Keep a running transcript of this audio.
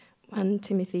1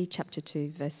 Timothy chapter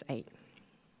 2, verse 8.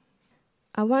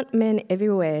 I want men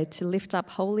everywhere to lift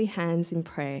up holy hands in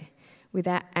prayer,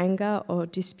 without anger or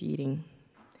disputing.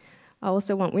 I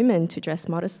also want women to dress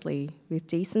modestly, with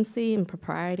decency and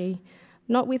propriety,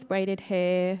 not with braided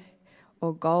hair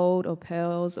or gold or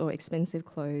pearls or expensive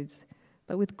clothes,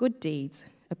 but with good deeds,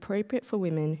 appropriate for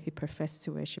women who profess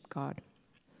to worship God.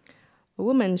 A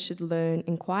woman should learn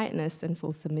in quietness and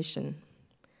full submission.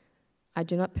 I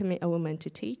do not permit a woman to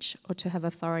teach or to have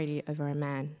authority over a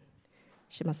man.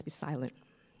 She must be silent.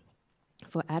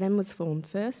 For Adam was formed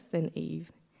first, then Eve,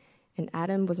 and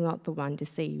Adam was not the one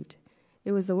deceived.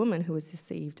 It was the woman who was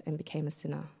deceived and became a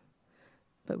sinner.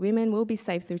 But women will be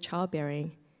saved through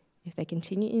childbearing if they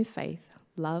continue in faith,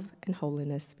 love, and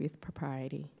holiness with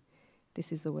propriety.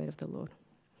 This is the word of the Lord.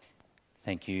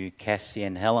 Thank you, Cassie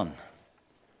and Helen.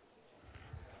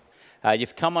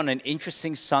 You've come on an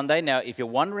interesting Sunday. Now, if you're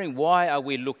wondering why are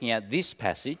we looking at this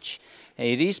passage,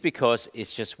 it is because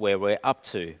it's just where we're up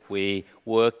to. We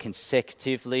work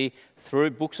consecutively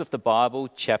through books of the Bible,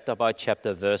 chapter by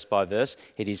chapter, verse by verse.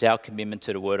 It is our commitment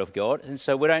to the Word of God. And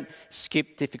so we don't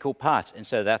skip difficult parts. And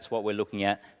so that's what we're looking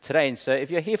at today. And so if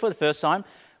you're here for the first time,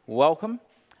 welcome.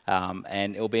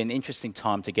 And it'll be an interesting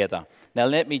time together. Now,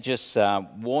 let me just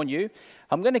warn you,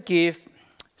 I'm going to give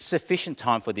sufficient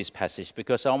time for this passage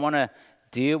because I want to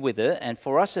deal with it and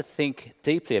for us to think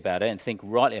deeply about it and think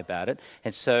rightly about it.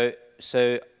 And so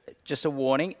just a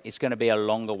warning, it's going to be a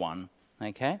longer one,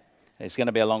 okay? It's going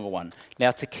to be a longer one.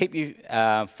 Now, to keep you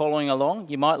following along,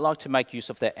 you might like to make use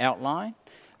of the outline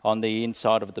on the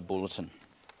inside of the bulletin.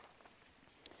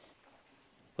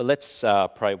 Well, let's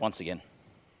pray once again.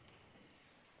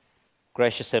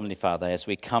 Gracious Heavenly Father, as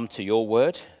we come to your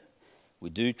word, we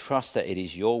do trust that it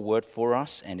is your word for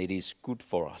us and it is good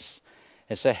for us.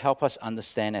 And so help us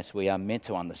understand as we are meant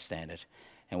to understand it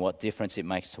and what difference it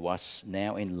makes to us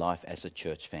now in life as a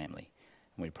church family.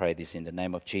 And we pray this in the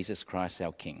name of Jesus Christ,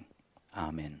 our King.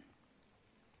 Amen.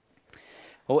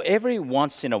 Well, every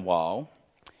once in a while,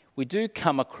 we do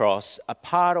come across a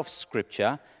part of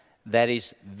Scripture that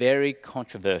is very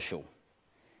controversial,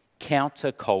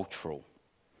 countercultural,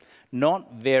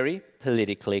 not very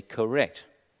politically correct,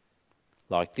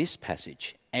 like this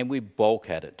passage, and we balk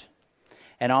at it.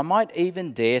 And I might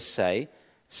even dare say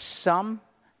some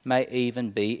may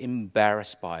even be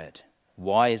embarrassed by it.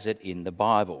 Why is it in the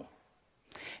Bible?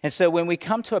 And so when we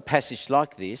come to a passage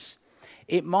like this,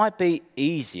 it might be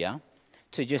easier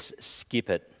to just skip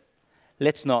it.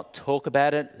 Let's not talk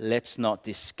about it. Let's not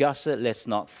discuss it. Let's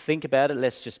not think about it.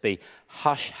 Let's just be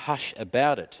hush-hush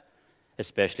about it,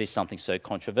 especially something so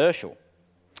controversial.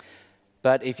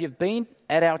 But if you've been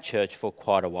at our church for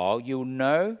quite a while, you'll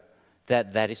know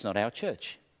that that is not our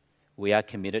church. We are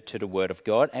committed to the Word of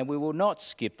God, and we will not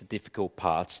skip the difficult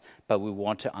parts, but we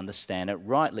want to understand it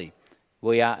rightly.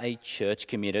 We are a church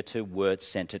committed to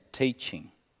word-centered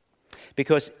teaching.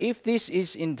 Because if this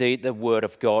is indeed the Word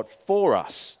of God for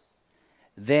us,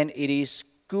 then it is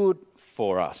good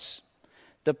for us.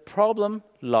 The problem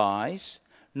lies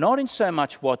not in so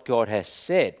much what God has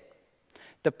said.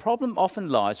 The problem often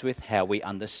lies with how we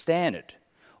understand it,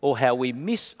 or how we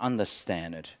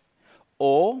misunderstand it,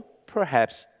 or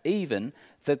perhaps even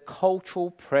the cultural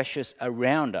pressures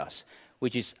around us,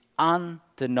 which is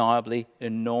undeniably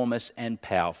enormous and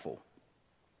powerful.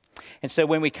 And so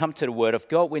when we come to the Word of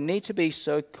God, we need to be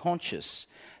so conscious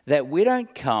that we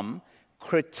don't come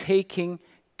critiquing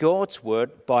God's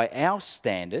Word by our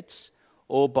standards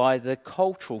or by the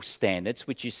cultural standards,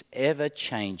 which is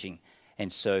ever-changing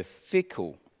and so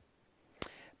fickle.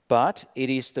 But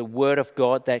it is the Word of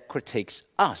God that critiques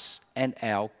us and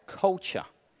our culture.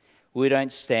 We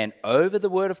don't stand over the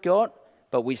Word of God,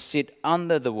 but we sit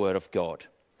under the Word of God.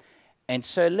 And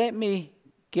so let me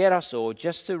get us all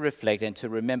just to reflect and to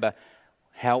remember,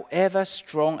 however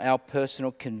strong our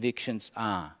personal convictions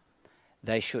are,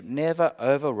 they should never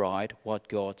override what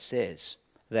God says.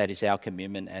 That is our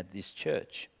commitment at this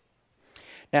church.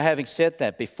 Now, having said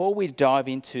that, before we dive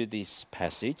into this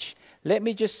passage, let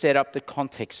me just set up the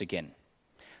context again.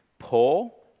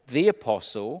 Paul, the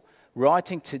apostle,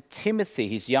 writing to Timothy,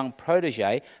 his young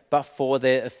protege, but for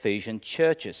their Ephesian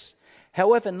churches.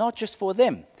 However, not just for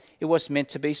them. It was meant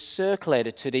to be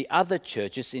circulated to the other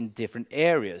churches in different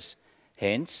areas.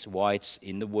 Hence, why it's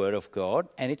in the Word of God,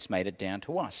 and it's made it down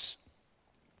to us.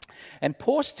 And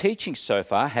Paul's teaching so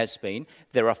far has been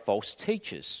there are false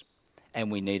teachers,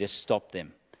 and we need to stop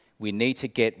them. We need to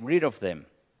get rid of them.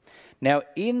 Now,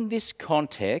 in this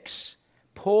context,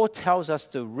 Paul tells us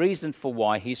the reason for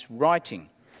why he's writing.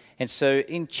 And so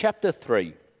in chapter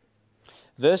 3,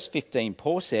 Verse 15,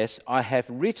 Paul says, I have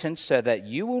written so that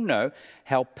you will know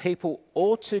how people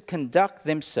ought to conduct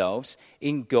themselves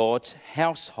in God's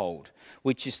household,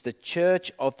 which is the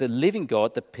church of the living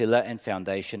God, the pillar and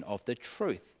foundation of the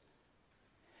truth.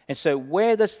 And so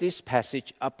where does this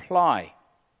passage apply?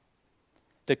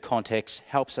 The context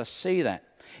helps us see that.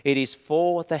 It is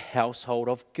for the household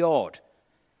of God,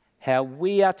 how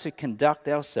we are to conduct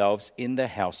ourselves in the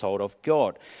household of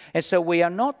God. And so we are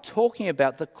not talking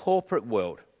about the corporate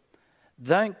world.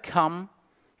 Don't come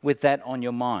with that on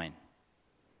your mind.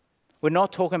 We're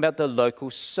not talking about the local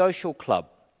social club.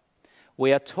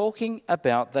 We are talking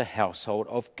about the household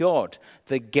of God,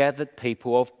 the gathered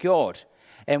people of God.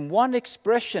 And one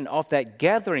expression of that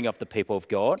gathering of the people of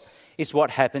God is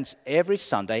what happens every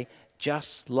Sunday,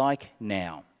 just like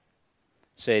now.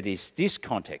 So it is this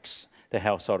context, the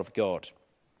household of God.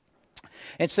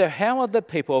 And so how are the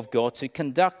people of God to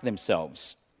conduct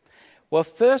themselves? Well,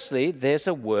 firstly, there's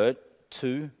a word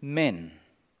to men.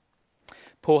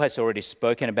 Paul has already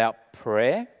spoken about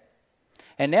prayer,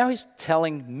 and now he's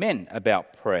telling men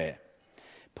about prayer.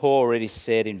 Paul already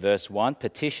said in verse 1,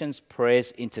 petitions,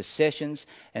 prayers, intercessions,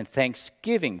 and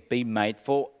thanksgiving be made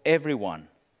for everyone.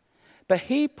 But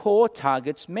here Paul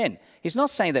targets men. He's not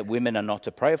saying that women are not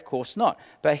to pray, of course not.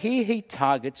 But here he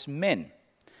targets men.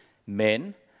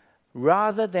 Men,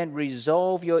 rather than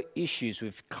resolve your issues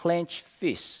with clenched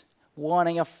fists,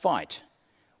 wanting a fight,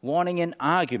 wanting an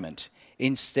argument,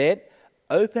 instead,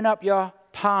 open up your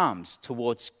palms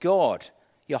towards God,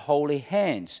 your holy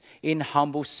hands, in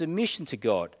humble submission to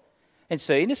God. And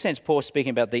so, in a sense, Paul's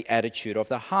speaking about the attitude of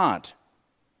the heart.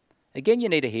 Again, you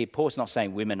need to hear, Paul's not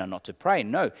saying women are not to pray.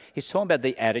 No, he's talking about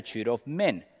the attitude of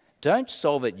men. Don't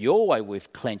solve it your way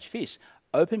with clenched fists.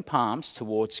 Open palms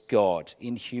towards God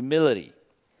in humility.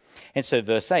 And so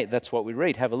verse 8, that's what we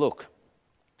read. Have a look.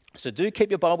 So do keep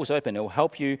your Bibles open. It will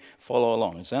help you follow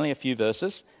along. It's only a few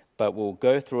verses, but we'll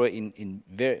go through it in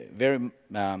very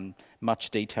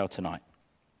much detail tonight.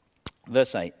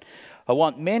 Verse 8, I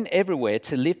want men everywhere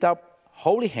to lift up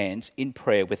holy hands in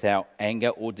prayer without anger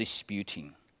or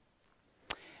disputing.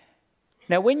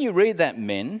 Now, when you read that,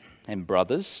 men and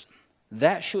brothers,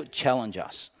 that should challenge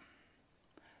us.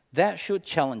 That should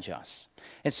challenge us.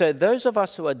 And so those of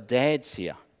us who are dads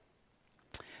here,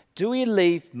 do we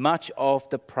leave much of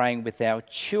the praying with our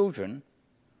children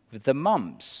with the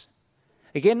mums?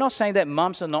 Again, not saying that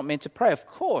mums are not meant to pray. Of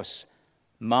course,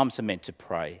 mums are meant to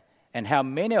pray. And how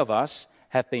many of us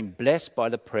have been blessed by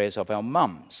the prayers of our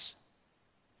mums?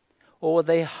 Or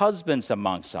the husbands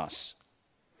amongst us?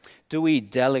 Do we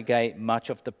delegate much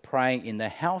of the praying in the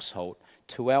household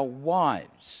to our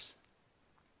wives?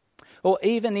 Or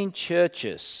even in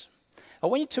churches? I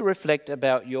want you to reflect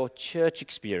about your church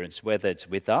experience, whether it's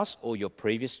with us or your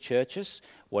previous churches,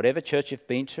 whatever church you've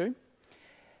been to.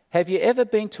 Have you ever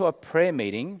been to a prayer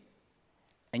meeting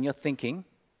and you're thinking,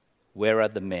 where are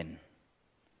the men?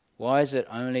 Why is it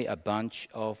only a bunch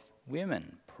of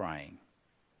women praying?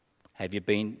 Have you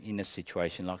been in a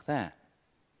situation like that?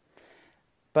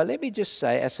 But let me just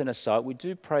say, as an aside, we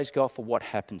do praise God for what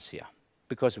happens here,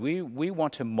 because we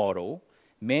want to model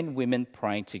men, women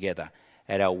praying together.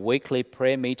 At our weekly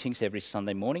prayer meetings every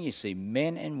Sunday morning, you see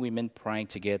men and women praying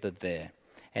together there.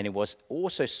 And it was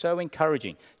also so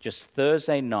encouraging just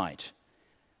Thursday night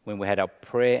when we had our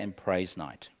prayer and praise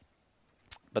night.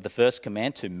 But the first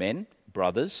command to men,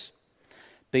 brothers,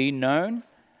 be known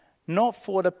not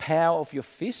for the power of your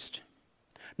fist,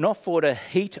 not for the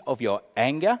heat of your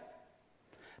anger,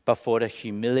 but for the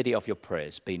humility of your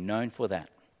prayers. Be known for that.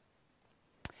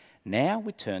 Now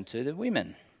we turn to the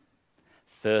women.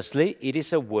 Firstly, it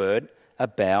is a word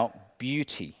about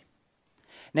beauty.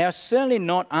 Now, it's certainly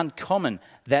not uncommon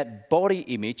that body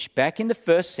image back in the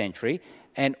first century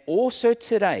and also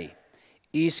today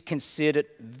is considered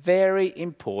very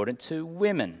important to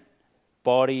women.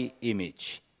 Body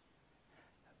image.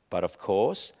 But of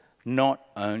course, not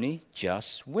only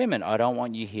just women. I don't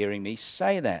want you hearing me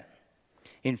say that.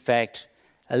 In fact,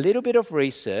 a little bit of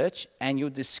research and you'll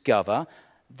discover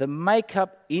the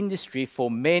makeup industry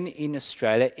for men in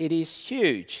Australia, it is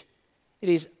huge. It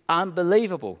is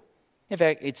unbelievable. In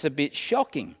fact, it's a bit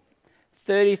shocking.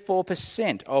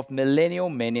 34% of millennial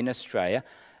men in Australia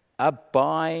are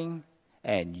buying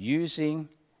and using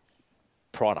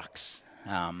products.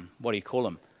 What do you call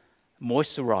them?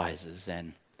 Moisturizers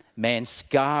and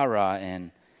mascara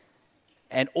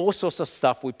and all sorts of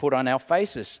stuff we put on our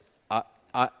faces.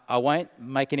 I won't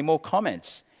make any more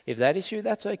comments. If that is you,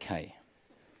 that's okay.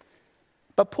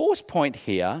 But Paul's point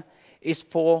here is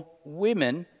for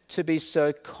women to be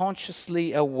so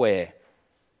consciously aware.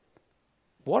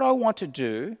 What I want to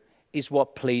do is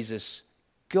what pleases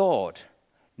God,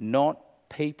 not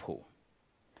people.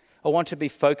 I want to be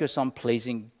focused on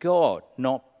pleasing God,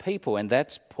 not people. And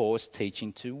that's Paul's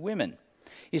teaching to women.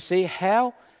 You see,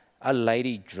 how a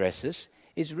lady dresses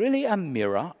is really a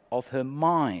mirror of her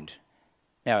mind.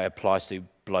 Now, it applies to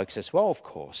blokes as well, of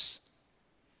course.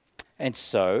 And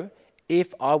so,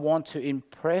 if I want to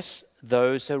impress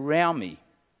those around me,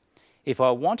 if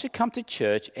I want to come to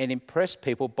church and impress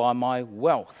people by my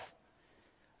wealth,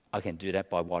 I can do that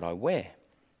by what I wear.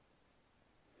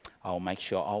 I'll make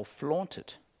sure I'll flaunt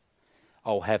it.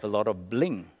 I'll have a lot of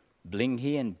bling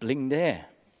here and bling there.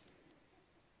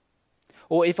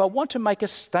 Or if I want to make a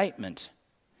statement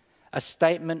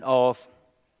of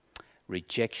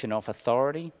rejection of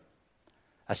authority,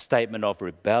 a statement of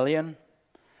rebellion,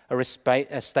 a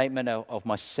statement of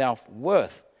my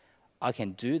self-worth, I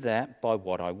can do that by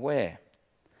what I wear.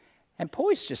 And Paul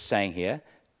is just saying here,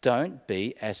 don't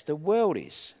be as the world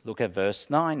is. Look at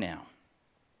verse 9 now.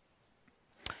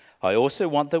 I also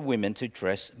want the women to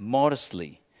dress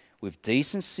modestly, with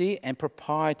decency and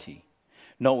propriety,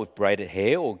 not with braided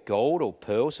hair or gold or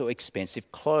pearls or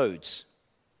expensive clothes.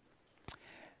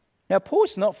 Now,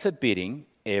 Paul's not forbidding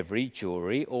every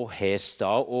jewelry or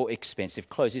hairstyle or expensive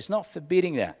clothes. He's not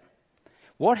forbidding that.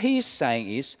 What he is saying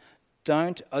is,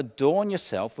 don't adorn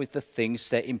yourself with the things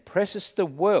that impresses the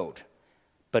world,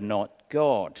 but not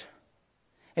God.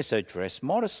 And so dress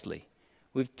modestly,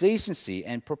 with decency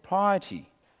and propriety.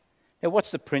 Now,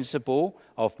 what's the principle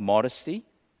of modesty?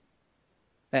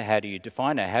 Now, how do you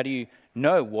define that? How do you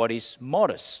know what is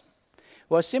modest?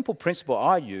 Well, a simple principle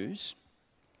I use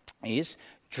is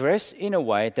dress in a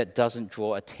way that doesn't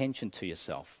draw attention to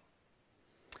yourself.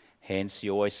 Hence,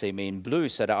 you always see me in blue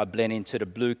so that I blend into the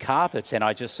blue carpets and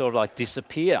I just sort of like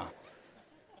disappear.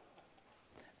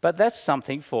 But that's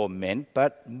something for men,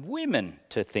 but women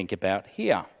to think about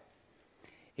here.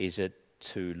 Is it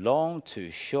too long,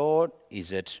 too short?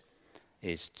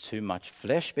 Is too much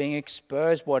flesh being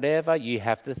exposed? Whatever, you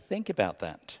have to think about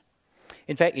that.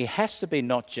 In fact, it has to be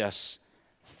not just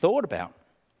thought about,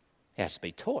 it has to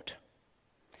be taught.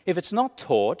 If it's not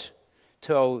taught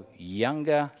to our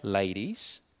younger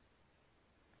ladies,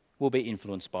 we'll be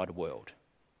influenced by the world.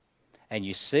 And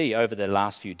you see, over the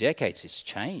last few decades, it's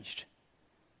changed.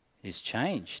 It's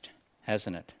changed,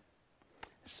 hasn't it?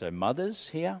 So mothers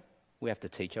here, we have to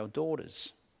teach our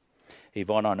daughters.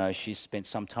 Yvonne, I know she's spent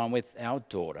some time with our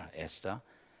daughter, Esther,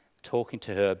 talking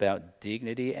to her about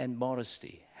dignity and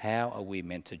modesty. How are we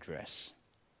meant to dress?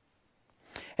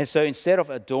 And so instead of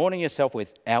adorning yourself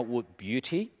with outward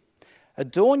beauty,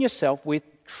 adorn yourself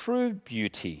with true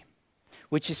beauty,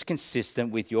 which is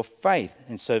consistent with your faith.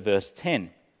 And so verse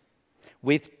 10,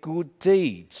 with good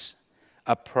deeds,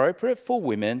 appropriate for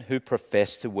women who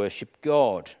profess to worship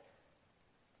God.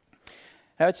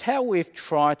 Now, it's how we've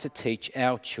tried to teach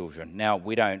our children. Now,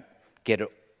 we don't get it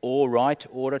all right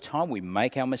all the time. We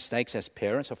make our mistakes as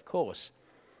parents, of course.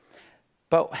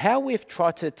 But how we've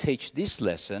tried to teach this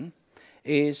lesson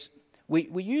is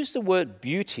we use the word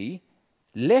beauty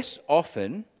less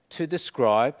often to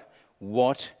describe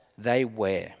what they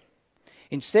wear.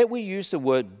 Instead, we use the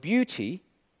word beauty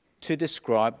to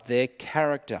describe their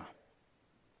character.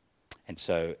 And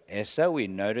so, Esther, we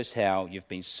notice how you've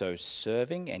been so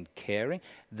serving and caring.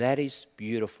 That is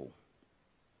beautiful.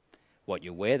 What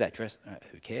you wear, that dress,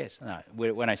 who cares? No,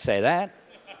 when I say that.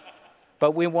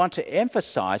 But we want to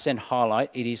emphasize and highlight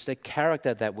it is the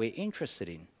character that we're interested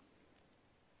in.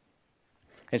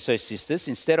 And so, sisters,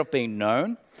 instead of being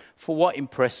known for what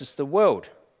impresses the world,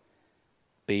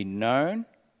 be known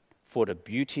for the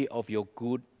beauty of your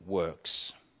good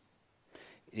works.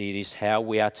 It is how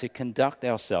we are to conduct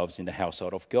ourselves in the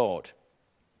household of God.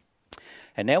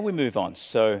 And now we move on.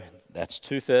 So that's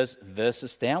two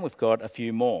verses down. We've got a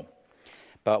few more.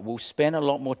 But we'll spend a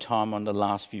lot more time on the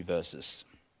last few verses.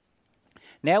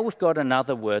 Now we've got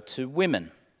another word to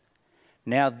women.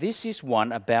 Now this is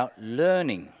one about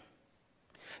learning.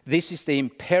 This is the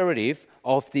imperative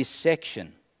of this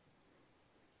section.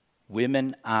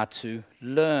 Women are to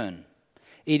learn.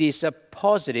 It is a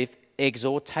positive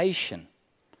exhortation,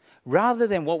 rather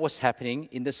than what was happening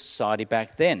in the society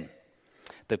back then.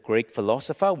 The Greek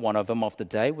philosopher, one of them of the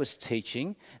day, was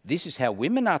teaching this is how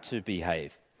women are to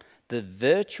behave. The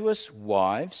virtuous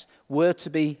wives were to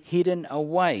be hidden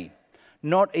away,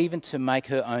 not even to make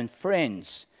her own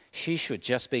friends. She should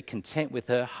just be content with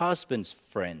her husband's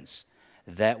friends.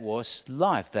 That was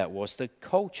life. That was the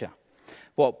culture.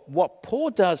 What Paul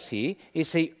does here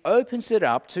is he opens it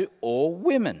up to all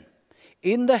women.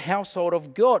 In the household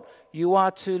of God, you are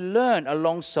to learn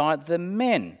alongside the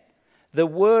men. The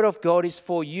word of God is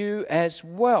for you as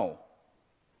well.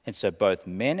 And so both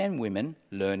men and women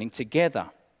learning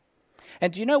together.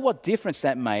 And do you know what difference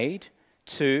that made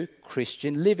to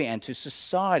Christian living and to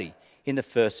society in the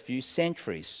first few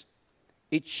centuries.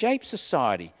 It shaped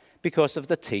society because of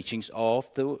the teachings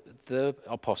of the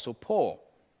Apostle Paul.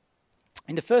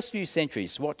 In the first few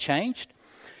centuries, what changed?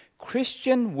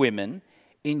 Christian women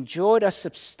enjoyed a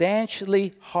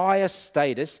substantially higher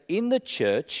status in the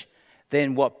church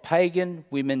than what pagan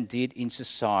women did in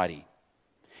society.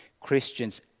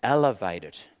 Christians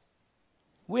elevated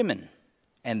women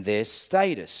and their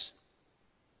status.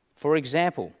 For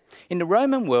example, in the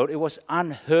Roman world, it was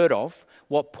unheard of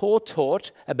what Paul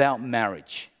taught about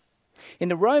marriage. In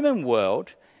the Roman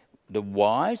world, the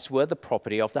wives were the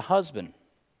property of the husband.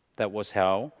 That was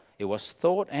how it was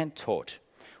thought and taught.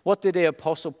 What did the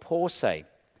Apostle Paul say?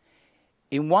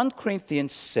 In 1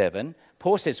 Corinthians 7,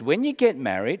 Paul says, when you get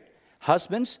married,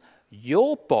 husbands,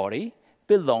 your body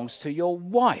belongs to your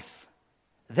wife.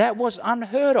 That was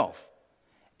unheard of.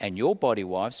 And your body,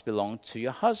 wives, belong to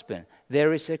your husband.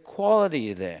 There is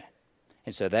equality there.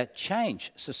 And so that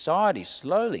changed society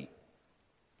slowly.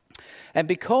 And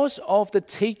because of the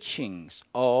teachings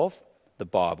of the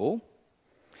Bible,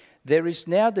 there is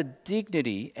now the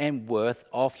dignity and worth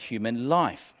of human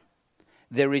life.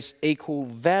 There is equal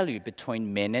value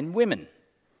between men and women,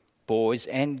 boys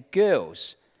and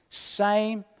girls.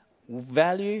 Same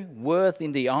value, worth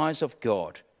in the eyes of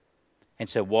God. And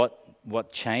so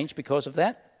what changed because of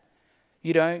that?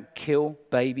 You don't kill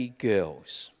baby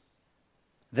girls.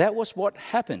 That was what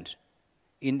happened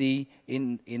in the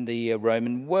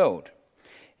Roman world.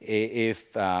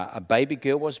 If a baby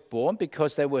girl was born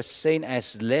because they were seen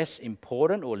as less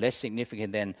important or less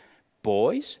significant than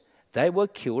boys, they were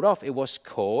killed off. It was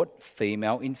called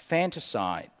female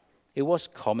infanticide. It was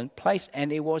commonplace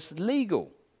and it was legal.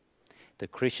 The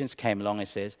Christians came along and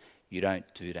says, you don't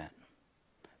do that.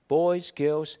 Boys,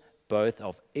 girls, both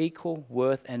of equal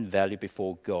worth and value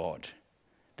before God.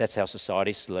 That's how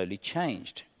society slowly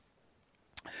changed.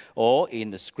 Or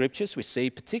in the scriptures, we see,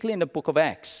 particularly in the book of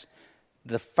Acts,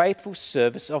 the faithful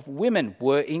service of women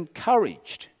were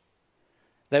encouraged.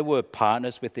 They were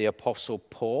partners with the Apostle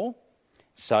Paul,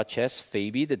 such as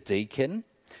Phoebe the deacon,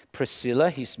 Priscilla,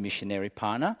 his missionary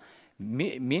partner.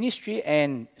 Ministry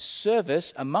and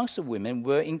service amongst the women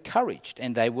were encouraged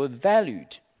and they were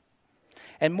valued.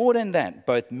 And more than that,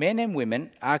 both men and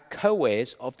women are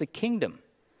co-heirs of the kingdom.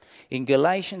 In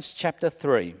Galatians chapter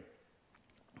 3,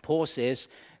 Paul says,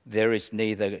 there is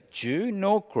neither Jew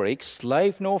nor Greek,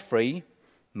 slave nor free,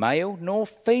 male nor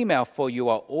female, for you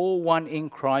are all one in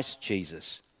Christ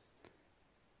Jesus.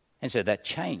 And so that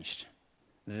changed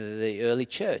the early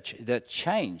church, that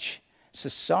changed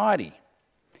society.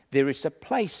 There is a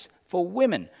place for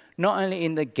women, not only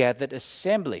in the gathered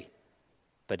assembly,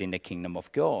 but in the kingdom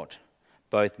of God.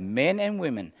 Both men and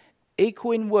women,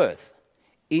 equal in worth,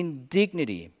 in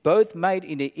dignity, both made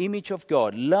in the image of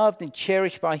God, loved and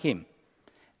cherished by Him,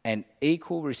 and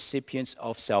equal recipients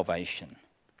of salvation.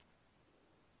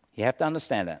 You have to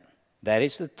understand that. That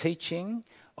is the teaching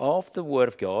of the Word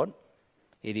of God.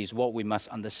 It is what we must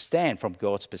understand from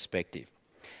God's perspective.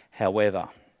 However,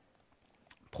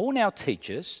 Paul now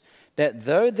teaches that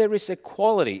though there is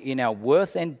equality in our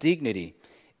worth and dignity,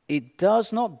 it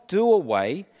does not do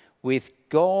away with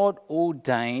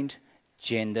God-ordained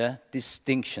gender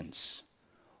distinctions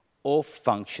or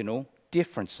functional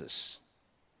differences.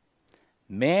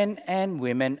 Men and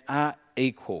women are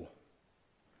equal,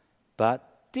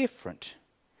 but different.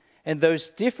 And those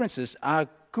differences are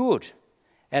good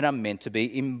and are meant to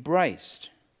be embraced.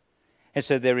 And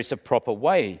so there is a proper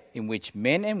way in which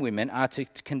men and women are to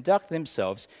conduct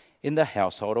themselves in the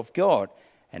household of God.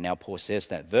 And now Paul says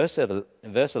that. Verse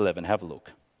 11, have a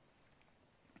look.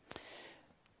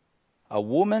 A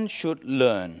woman should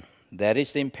learn, that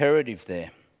is the imperative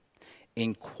there,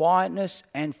 in quietness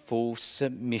and full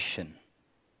submission.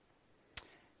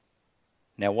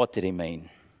 Now, what did he mean?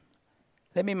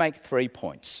 Let me make 3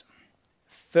 points.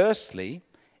 Firstly,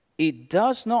 it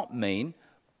does not mean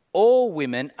all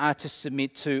women are to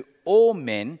submit to all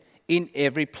men in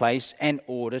every place and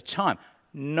all the time.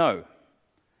 No,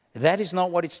 that is not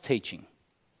what it's teaching.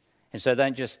 And so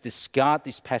don't just discard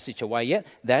this passage away yet.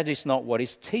 That is not what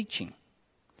it's teaching.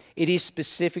 It is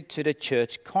specific to the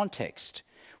church context,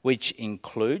 which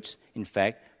includes, in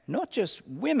fact, not just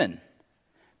women,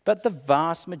 but the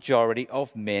vast majority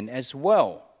of men as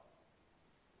well.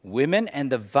 Women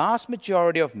and the vast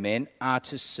majority of men are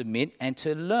to submit and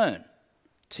to learn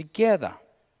together,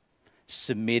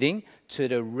 submitting to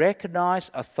the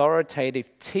recognized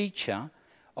authoritative teacher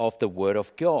of the Word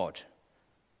of God,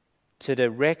 to the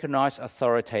recognized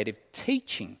authoritative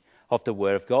teaching of the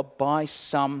Word of God by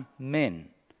some men,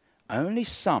 only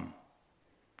some,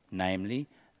 namely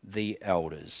the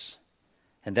elders.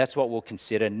 And that's what we'll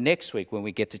consider next week when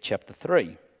we get to chapter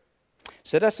 3.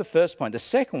 So that's the first point. The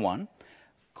second one,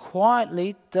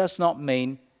 quietly does not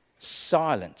mean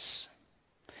silence.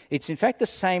 It's in fact the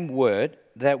same word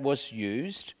that was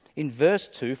used in verse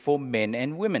 2 for men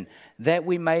and women, that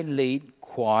we may lead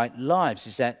quiet lives.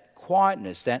 Is that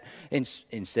quietness, that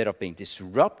instead of being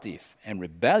disruptive and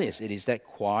rebellious, it is that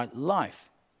quiet life.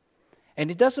 And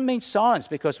it doesn't mean silence,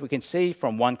 because we can see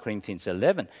from 1 Corinthians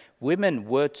 11, women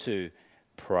were to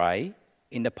pray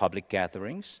in the public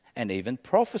gatherings and even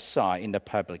prophesy in the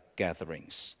public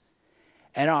gatherings.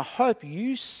 And I hope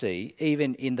you see,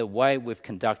 even in the way we've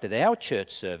conducted our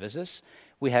church services,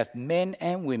 we have men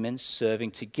and women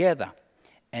serving together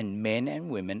and men and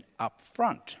women up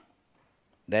front.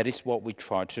 That is what we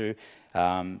try to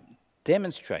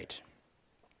demonstrate.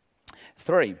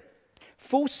 3,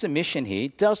 full submission here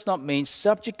does not mean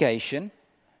subjugation,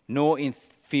 nor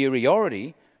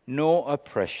inferiority, nor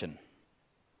oppression.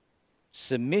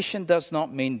 Submission does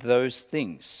not mean those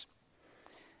things.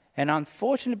 And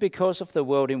unfortunately, because of the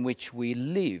world in which we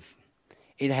live,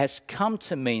 it has come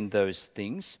to mean those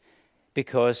things,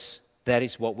 because that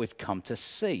is what we've come to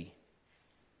see.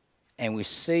 And we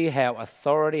see how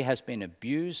authority has been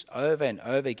abused over and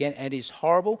over again, and it is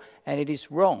horrible and it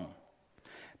is wrong.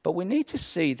 But we need to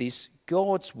see this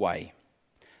God's way.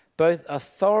 Both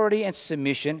authority and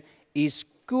submission is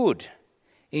good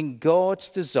in God's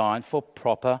design for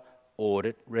proper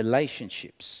ordered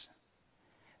relationships.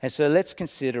 And so let's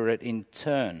consider it in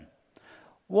turn.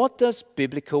 What does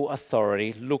biblical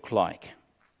authority look like?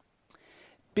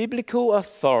 Biblical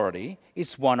authority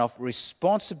is one of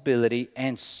responsibility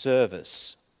and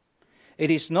service. It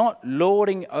is not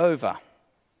lording over.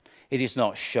 It is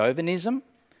not chauvinism.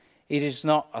 It is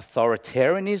not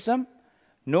authoritarianism,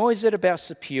 nor is it about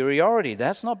superiority.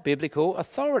 That's not biblical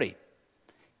authority.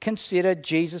 Consider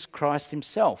Jesus Christ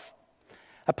himself.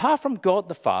 Apart from God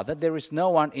the Father, there is no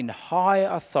one in higher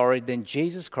authority than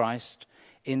Jesus Christ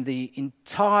in the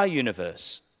entire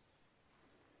universe.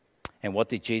 And what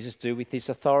did Jesus do with his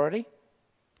authority?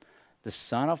 The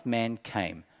Son of Man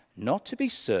came not to be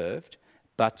served,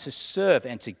 but to serve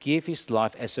and to give his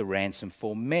life as a ransom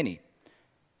for many.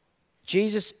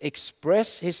 Jesus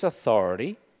expressed his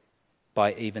authority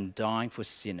by even dying for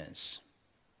sinners.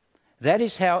 That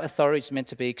is how authority is meant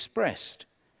to be expressed,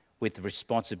 with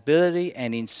responsibility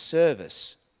and in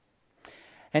service.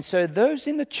 And so those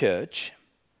in the church,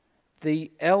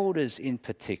 the elders in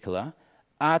particular,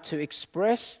 are to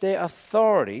express their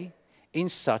authority in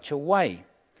such a way,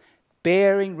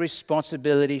 bearing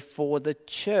responsibility for the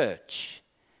church.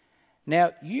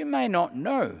 Now, you may not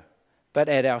know, but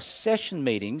at our session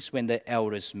meetings, when the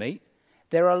elders meet,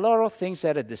 there are a lot of things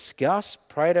that are discussed,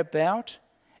 prayed about,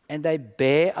 and they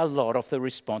bear a lot of the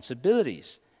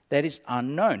responsibilities. That is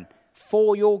unknown,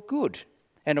 for your good.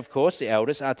 And of course, the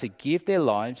elders are to give their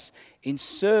lives in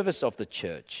service of the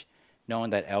church, knowing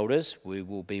that elders, we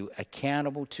will be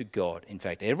accountable to God. In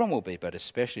fact, everyone will be, but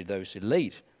especially those who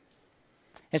lead.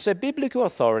 And so biblical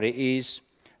authority is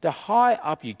the higher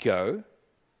up you go,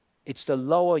 it's the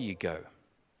lower you go.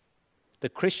 The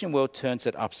Christian world turns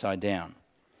it upside down.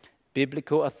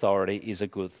 Biblical authority is a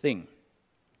good thing.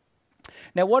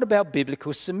 Now, what about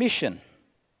biblical submission?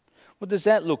 What does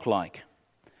that look like?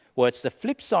 Well, it's the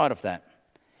flip side of that.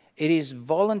 It is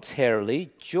voluntarily,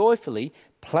 joyfully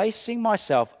placing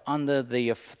myself under the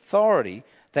authority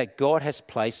that God has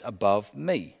placed above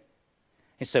me.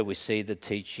 And so we see the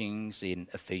teachings in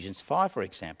Ephesians 5, for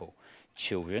example.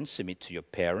 Children, submit to your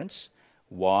parents.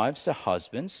 Wives to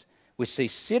husbands. We see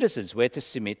citizens, we're to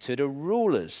submit to the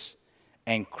rulers.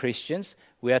 And Christians,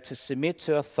 we are to submit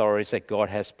to authorities that God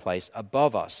has placed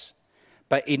above us.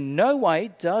 But in no way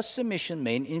does submission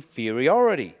mean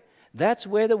inferiority. That's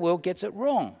where the world gets it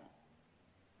wrong.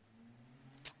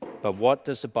 But what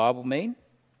does the Bible mean?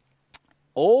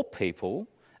 All people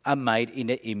are made in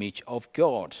the image of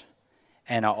God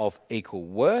and are of equal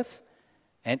worth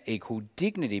and equal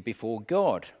dignity before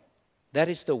God. That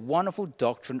is the wonderful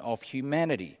doctrine of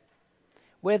humanity.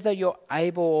 Whether you're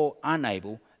able or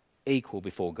unable, equal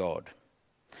before God.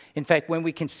 In fact, when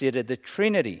we consider the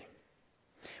Trinity,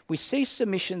 we see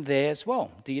submission there as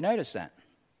well. Do you notice that?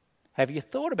 Have you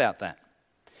thought about that?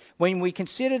 When we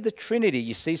consider the Trinity,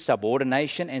 you see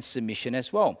subordination and submission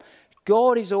as well.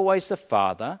 God is always the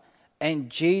Father, and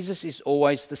Jesus is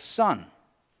always the Son.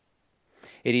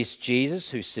 It is Jesus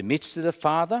who submits to the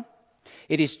Father.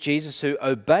 It is Jesus who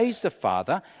obeys the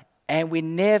Father, and we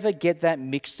never get that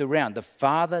mixed around. The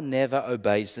Father never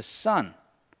obeys the Son.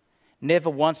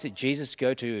 Never once did Jesus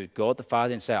go to God the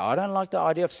Father and say, I don't like the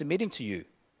idea of submitting to you.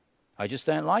 I just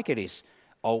don't like it. It's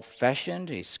old-fashioned,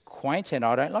 it's quaint, and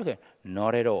I don't like it.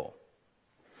 Not at all.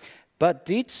 But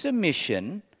did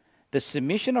the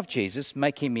submission of Jesus,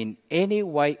 make him in any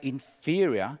way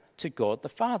inferior to God the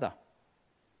Father?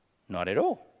 Not at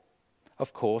all.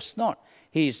 Of course not.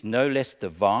 He is no less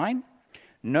divine,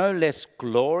 no less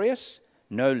glorious,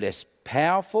 no less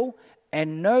powerful,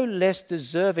 and no less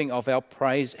deserving of our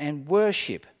praise and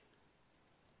worship.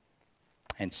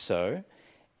 And so,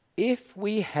 if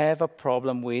we have a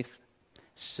problem with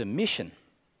submission,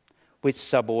 with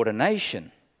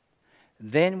subordination,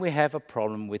 then we have a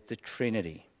problem with the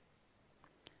Trinity.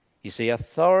 You see,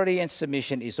 authority and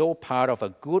submission is all part of a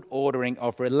good ordering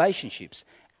of relationships,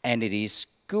 and it is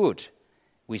good.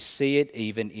 We see it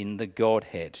even in the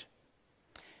Godhead.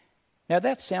 Now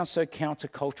that sounds so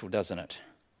countercultural, doesn't it?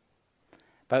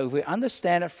 But if we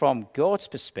understand it from God's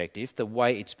perspective, the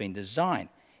way it's been designed,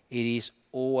 it is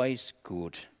always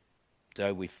good.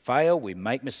 Though we fail, we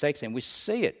make mistakes, and we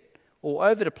see it all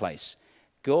over the place,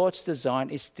 God's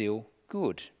design is still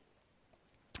good.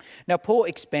 Now Paul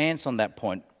expands on that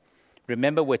point.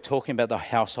 Remember, we're talking about the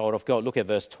household of God. Look at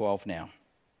verse 12 now.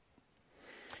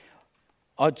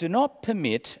 I do not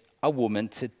permit a woman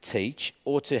to teach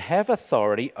or to have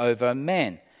authority over a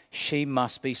man. She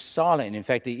must be silent. In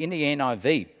fact, in the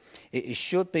NIV, it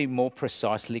should be more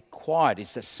precisely quiet.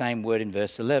 It's the same word in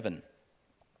verse 11.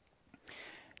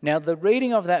 Now, the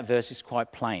reading of that verse is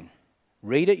quite plain.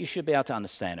 Read it, you should be able to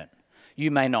understand it. You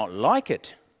may not like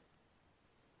it,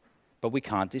 but we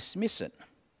can't dismiss it.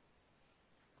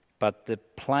 But the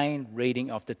plain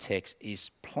reading of the text is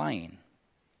plain.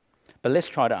 But let's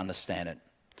try to understand it.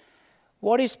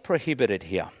 What is prohibited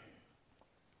here?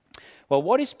 Well,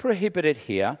 what is prohibited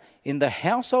here in the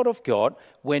household of God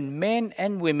when men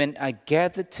and women are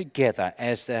gathered together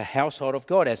as the household of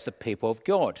God, as the people of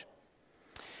God?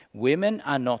 Women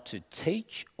are not to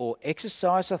teach or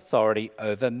exercise authority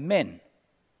over men.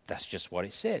 That's just what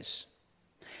it says.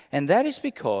 And that is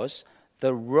because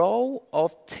the role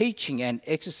of teaching and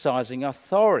exercising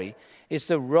authority is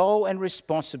the role and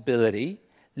responsibility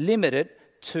limited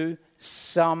to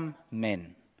some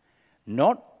men.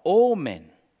 Not all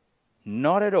men,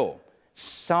 not at all.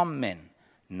 Some men,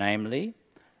 namely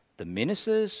the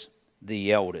ministers,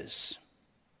 the elders,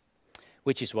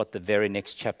 which is what the very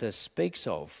next chapter speaks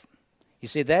of. You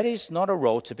see, that is not a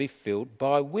role to be filled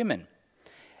by women.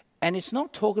 And it's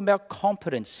not talking about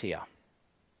competence here.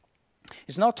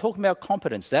 It's not talking about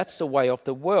competence. That's the way of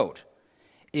the world.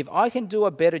 If I can do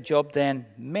a better job than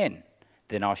men,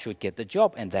 then I should get the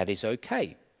job, and that is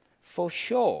okay, for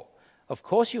sure. Of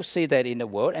course, you'll see that in the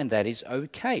world, and that is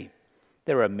okay.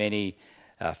 There are many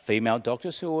female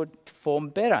doctors who would perform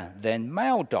better than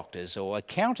male doctors or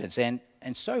accountants and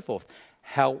so forth.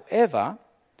 However,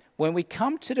 when we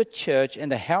come to the church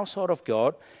and the household of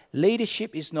God,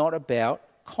 leadership is not about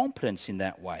competence in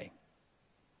that way.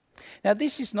 Now,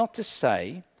 this is not to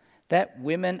say that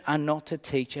women are not to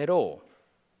teach at all.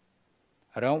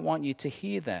 I don't want you to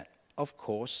hear that. Of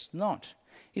course not.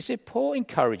 You see, Paul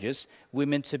encourages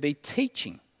women to be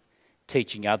teaching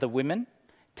other women,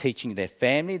 teaching their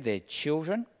family, their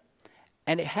children,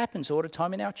 and it happens all the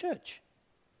time in our church,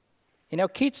 in our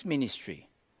kids' ministry,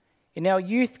 in our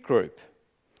youth group,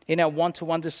 in our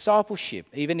one-to-one discipleship,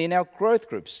 even in our growth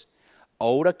groups,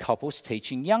 older couples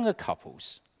teaching younger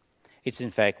couples. It's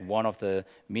in fact one of the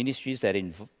ministries that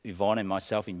Yvonne and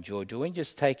myself enjoy doing,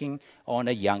 just taking on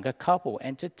a younger couple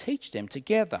and to teach them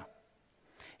together.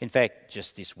 In fact,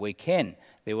 just this weekend,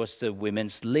 there was the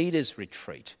Women's Leaders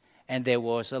Retreat, and there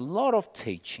was a lot of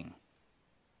teaching,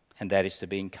 and that is to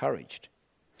be encouraged.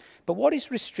 But what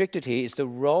is restricted here is the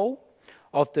role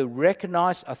of the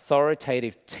recognized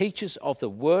authoritative teachers of the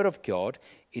Word of God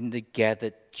in the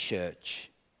gathered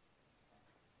church.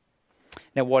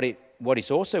 Now, what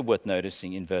is also worth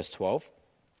noticing in verse 12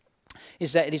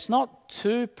 is that it is not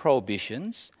two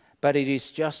prohibitions, but it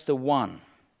is just the one.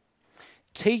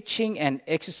 Teaching and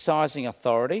exercising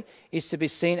authority is to be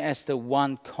seen as the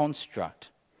one construct,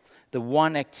 the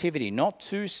one activity, not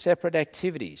two separate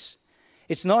activities.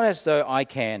 It's not as though I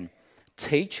can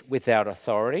teach without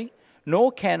authority,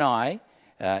 nor can I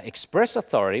express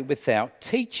authority without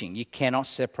teaching. You cannot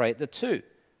separate the two.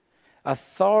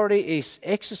 Authority is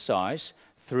exercised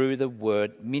through the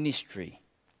word ministry.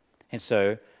 And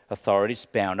so authority is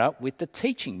bound up with the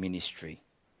teaching ministry.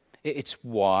 It's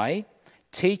why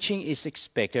teaching is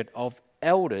expected of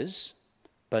elders,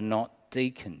 but not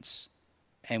deacons.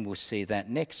 And we'll see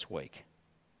that next week.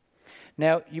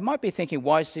 Now, you might be thinking,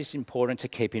 why is this important to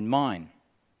keep in mind?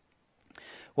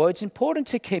 Well, it's important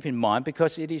to keep in mind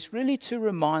because it is really to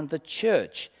remind the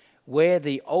church where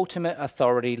the ultimate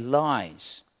authority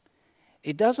lies.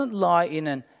 It doesn't lie in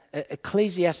an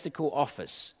ecclesiastical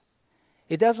office.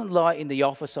 It doesn't lie in the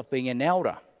office of being an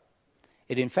elder.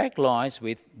 It in fact lies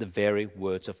with the very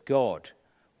words of God.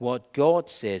 What God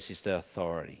says is the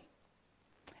authority.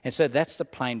 And so that's the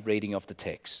plain reading of the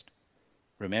text.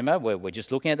 Remember, we're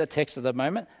just looking at the text at the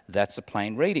moment. That's a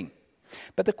plain reading.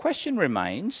 But the question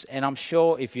remains, and I'm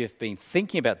sure if you've been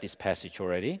thinking about this passage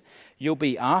already, you'll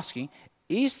be asking,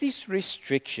 is this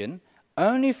restriction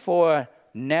only for a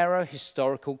narrow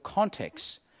historical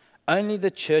context? Only the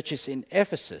churches in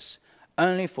Ephesus?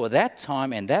 Only for that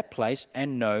time and that place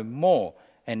and no more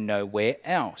and nowhere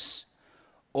else?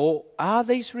 Or are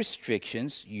these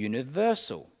restrictions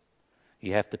universal?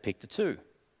 You have to pick the two.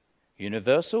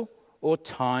 Universal or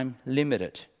time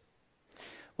limited?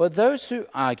 Well, those who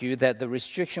argue that the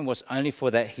restriction was only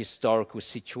for that historical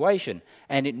situation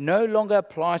and it no longer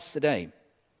applies today,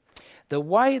 the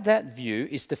way that view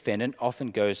is defended often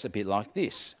goes a bit like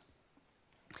this.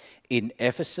 In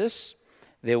Ephesus,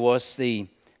 there was the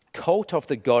cult of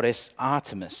the goddess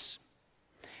Artemis.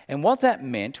 And what that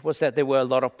meant was that there were a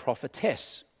lot of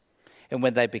prophetess. And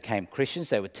when they became Christians,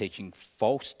 they were teaching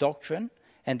false doctrine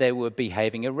and they were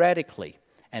behaving erratically.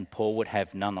 And Paul would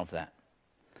have none of that.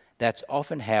 That's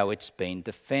often how it's been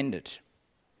defended.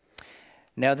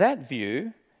 Now, that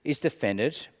view is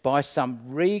defended by some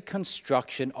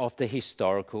reconstruction of the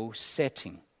historical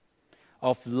setting,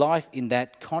 of life in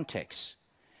that context.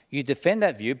 You defend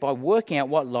that view by working out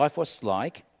what life was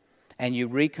like, and you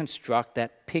reconstruct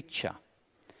that picture.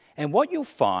 And what you'll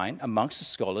find amongst the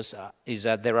scholars is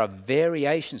that there are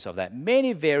variations of that,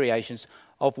 many variations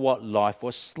of what life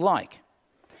was like.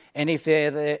 And if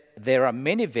there are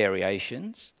many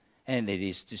variations, and it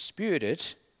is disputed,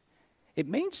 it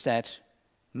means that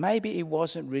maybe it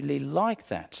wasn't really like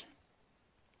that.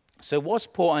 So was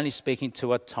Paul only speaking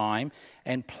to a time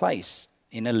and place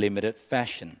in a limited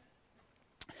fashion?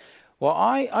 Well,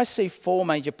 I see four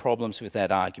major problems with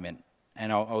that argument,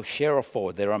 and I'll share of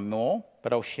four. There are more,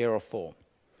 but I'll share of four.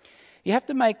 You have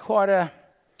to make quite a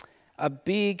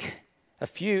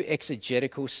few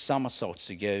exegetical somersaults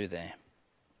to go there.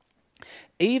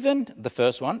 The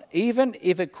first one, even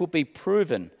if it could be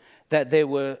proven that there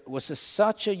was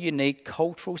such a unique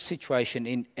cultural situation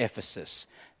in Ephesus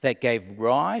that gave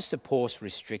rise to Paul's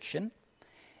restriction,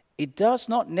 it does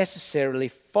not necessarily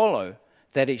follow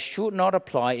that it should not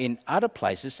apply in other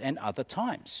places and other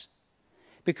times,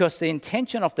 because the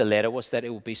intention of the letter was that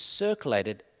it would be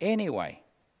circulated anyway.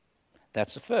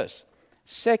 That's the first.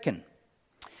 Second,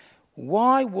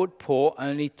 why would Paul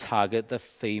only target the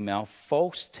female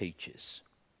false teachers?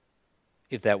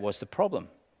 If that was the problem,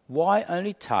 why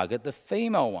only target the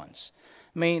female ones?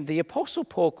 I mean, the Apostle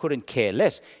Paul couldn't care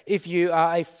less. If you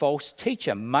are a false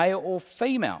teacher, male or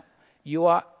female, you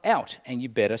are out and you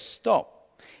better stop.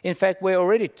 In fact, we're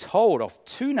already told of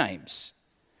two names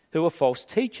who were false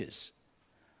teachers,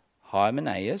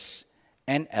 Hymenaeus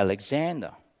and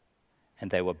Alexander, and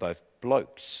they were both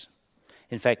blokes.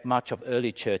 In fact, much of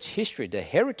early church history, the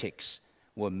heretics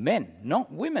were men,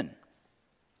 not women.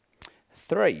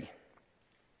 3,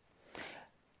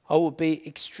 I will be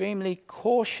extremely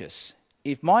cautious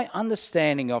if my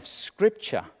understanding of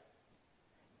Scripture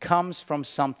comes from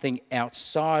something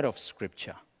outside of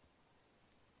Scripture.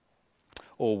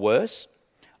 Or worse,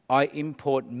 I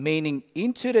import meaning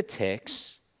into the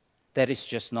text that is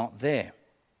just not there.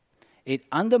 It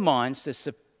undermines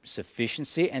the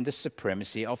sufficiency and the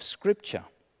supremacy of Scripture.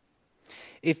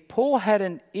 If Paul had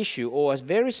an issue or a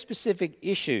very specific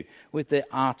issue with the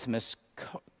Artemis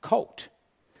cult,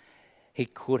 he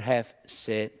could have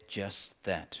said just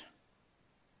that,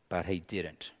 but he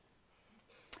didn't.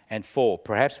 And 4,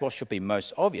 perhaps what should be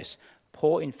most obvious,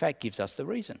 Paul in fact gives us the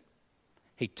reason.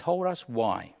 He told us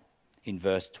why in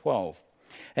verse 12.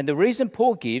 And the reason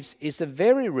Paul gives is the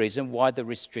very reason why the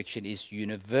restriction is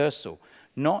universal,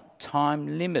 not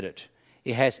time limited.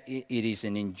 It is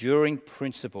an enduring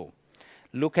principle.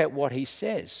 Look at what he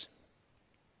says.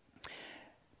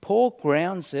 Paul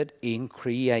grounds it in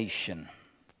creation.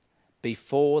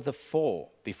 Before the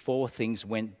fall, before things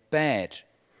went bad,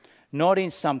 not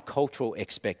in some cultural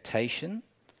expectation,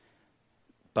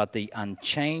 but the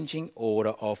unchanging order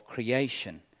of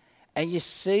creation. And you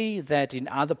see that in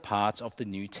other parts of the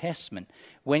New Testament.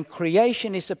 When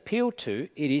creation is appealed to,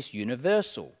 it is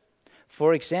universal.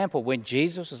 For example, when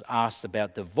Jesus was asked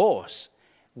about divorce,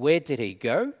 where did he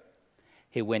go?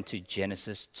 He went to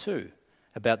Genesis 2,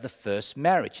 about the first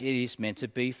marriage. It is meant to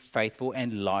be faithful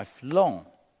and lifelong.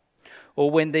 Or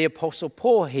when the Apostle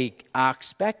Paul, he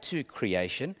arcs back to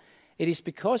creation, it is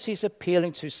because he's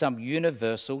appealing to some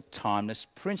universal timeless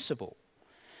principle.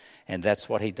 And that's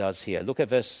what he does here. Look at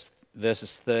verses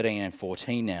 13 and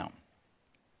 14 now.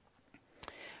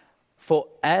 For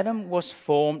Adam was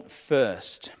formed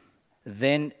first,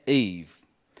 then Eve.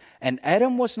 And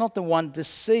Adam was not the one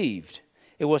deceived.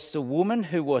 It was the woman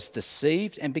who was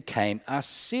deceived and became a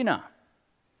sinner.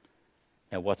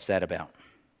 Now, what's that about?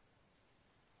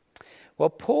 Well,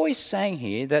 Paul is saying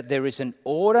here that there is an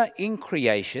order in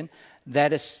creation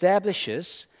that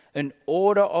establishes an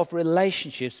order of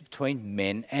relationships between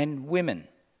men and women.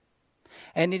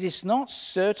 And it is not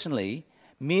certainly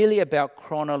merely about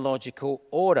chronological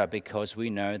order, because we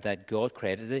know that God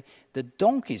created the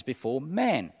donkeys before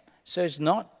man. So it's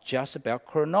not just about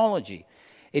chronology.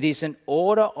 It is an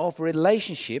order of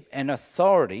relationship and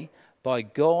authority by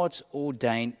God's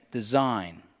ordained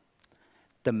design.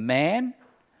 The man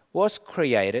was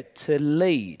created to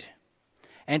lead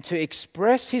and to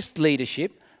express his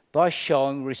leadership by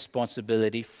showing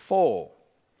responsibility for.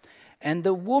 And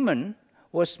the woman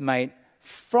was made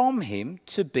from him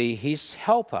to be his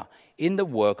helper in the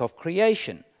work of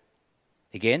creation.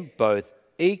 Again, both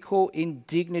equal in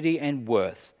dignity and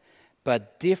worth,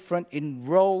 but different in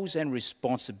roles and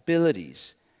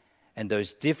responsibilities. And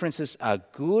those differences are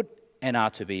good and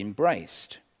are to be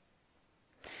embraced.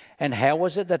 And how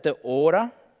was it that the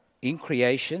order in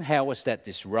creation, how was that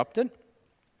disrupted?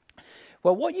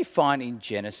 Well, what you find in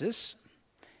Genesis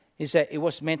is that it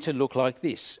was meant to look like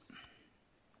this.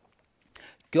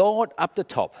 God up the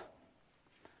top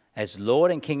as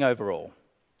Lord and King over all,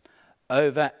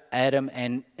 over Adam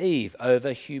and Eve,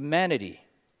 over humanity.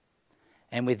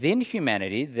 And within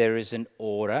humanity, there is an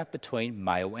order between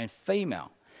male and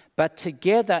female, but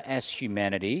together as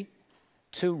humanity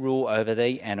to rule over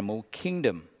the animal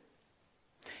kingdom.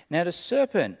 Now the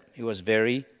serpent, he was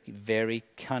very, very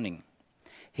cunning.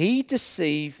 He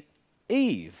deceived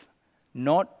Eve,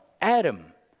 not Adam.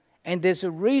 And there's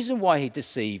a reason why he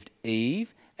deceived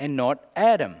Eve and not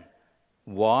Adam.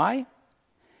 Why?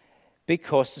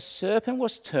 Because the serpent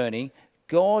was turning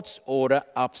God's order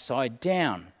upside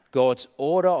down. God's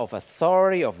order of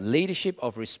authority, of leadership,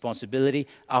 of responsibility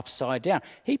upside down.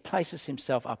 He places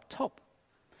himself up top.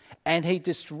 And he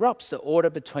disrupts the order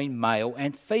between male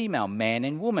and female, man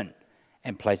and woman,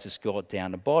 and places God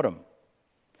down the bottom.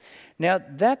 Now,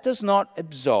 that does not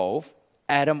absolve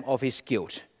Adam of his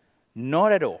guilt.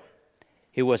 Not at all.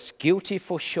 He was guilty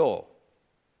for sure.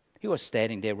 He was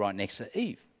standing there right next to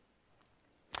Eve.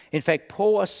 In fact,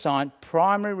 Paul assigned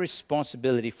primary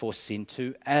responsibility for sin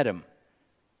to Adam.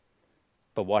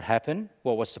 But what happened?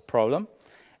 What was the problem?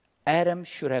 Adam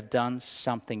should have done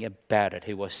something about it.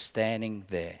 He was standing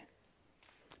there.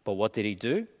 But what did he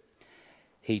do?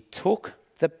 He took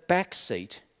the back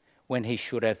seat when he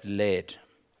should have led.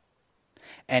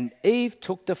 And Eve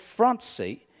took the front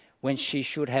seat when she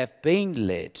should have been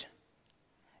led.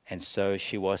 And so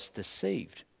she was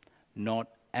deceived, not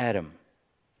Adam.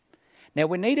 Now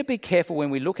we need to be careful when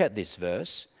we look at this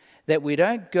verse that we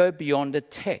don't go beyond the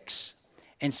text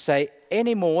and say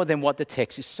any more than what the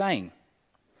text is saying.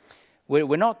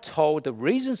 We're not told the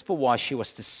reasons for why she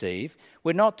was deceived.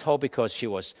 We're not told because she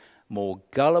was more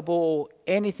gullible or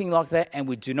anything like that, and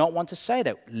we do not want to say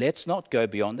that. Let's not go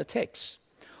beyond the text.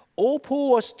 All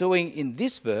Paul was doing in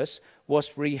this verse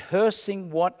was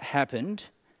rehearsing what happened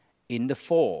in the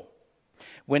fall,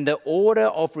 when the order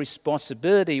of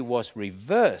responsibility was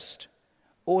reversed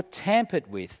or tampered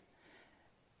with.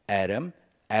 Adam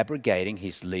abrogating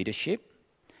his leadership,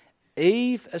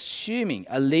 Eve assuming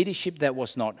a leadership that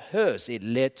was not hers. It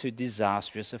led to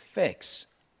disastrous effects.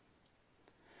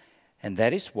 And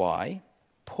that is why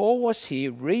Paul was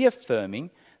here reaffirming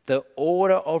the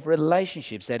order of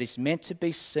relationships that is meant to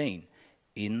be seen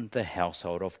in the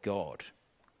household of God.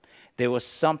 There was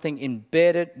something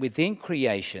embedded within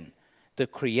creation, the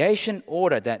creation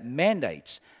order that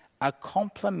mandates a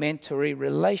complementary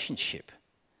relationship.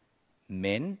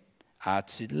 Men are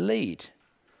to lead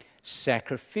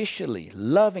sacrificially,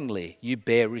 lovingly. You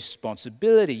bear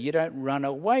responsibility. You don't run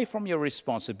away from your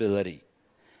responsibility.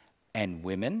 And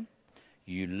women,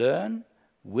 you learn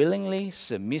willingly,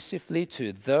 submissively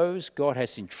to those God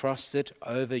has entrusted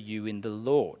over you in the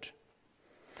Lord.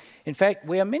 In fact,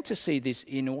 we are meant to see this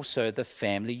in also the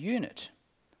family unit.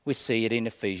 We see it in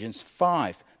Ephesians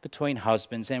 5 between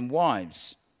husbands and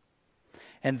wives.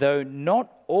 And though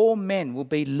not all men will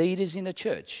be leaders in the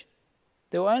church,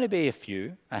 there will only be a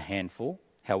few, a handful,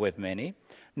 however many.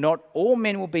 Not all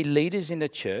men will be leaders in the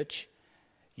church.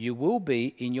 You will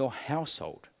be in your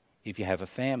household if you have a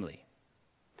family.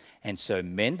 And so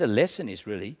men, the lesson is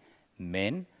really,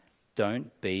 men,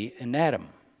 don't be an Adam.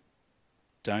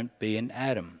 Don't be an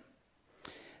Adam.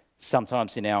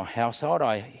 Sometimes in our household,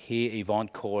 I hear Yvonne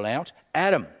call out,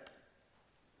 Adam.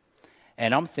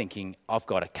 And I'm thinking, I've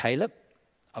got a Caleb,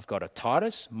 I've got a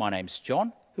Titus, my name's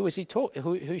John. Who's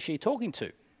she talking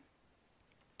to?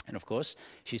 And of course,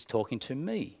 she's talking to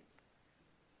me.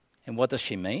 And what does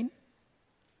she mean?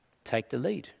 Take the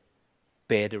lead.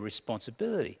 Bear the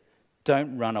responsibility.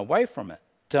 Don't run away from it.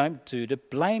 Don't do the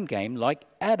blame game like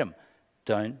Adam.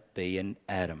 Don't be an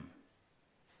Adam.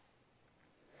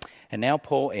 And now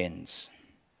Paul ends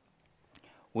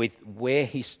with where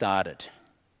he started.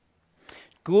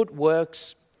 Good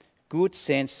works, good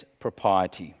sense,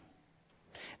 propriety.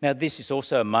 Now this is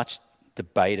also a much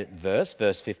debated verse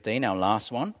 15, our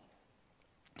last one.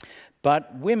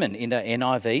 But women, in the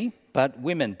NIV,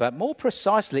 but more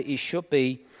precisely it should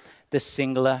be the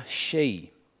singular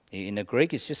she. In the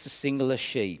Greek it's just a singular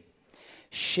she.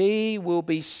 She will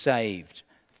be saved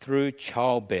through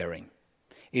childbearing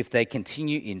if they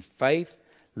continue in faith,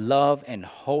 love and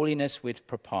holiness with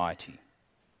propriety.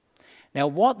 Now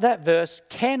what that verse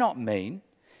cannot mean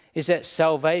is that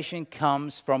salvation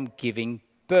comes from giving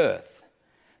birth.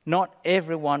 Not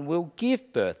everyone will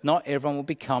give birth. Not everyone will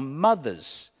become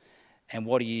mothers. And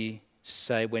what do you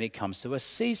say when it comes to a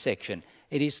C-section?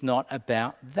 It is not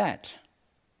about that.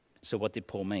 So what did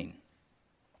Paul mean?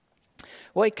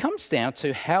 Well, it comes down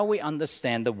to how we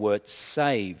understand the word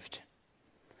saved.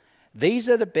 These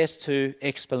are the best two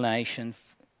explanations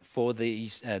for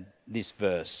this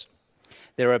verse.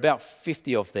 There are about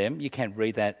 50 of them. You can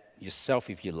read that yourself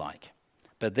if you like.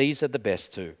 But these are the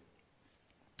best two.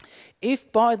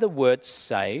 If by the word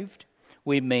saved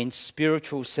we mean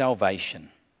spiritual salvation,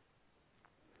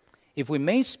 if we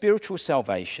mean spiritual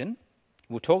salvation,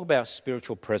 we'll talk about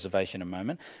spiritual preservation in a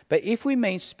moment, but if we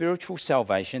mean spiritual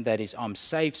salvation, that is, I'm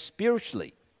saved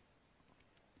spiritually,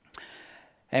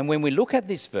 and when we look at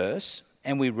this verse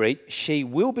and we read, she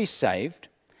will be saved,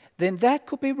 then that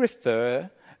could be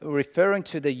referring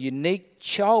to the unique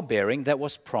childbearing that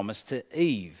was promised to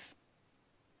Eve.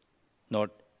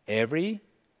 Not every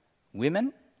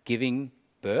woman giving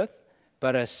birth,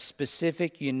 but a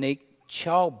specific, unique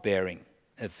childbearing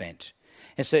event.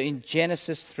 And so in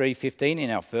Genesis 3:15, in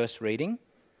our first reading,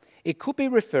 it could be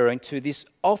referring to this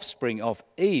offspring of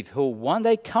Eve who will one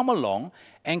day come along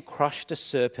and crush the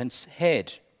serpent's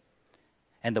head,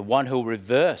 and the one who will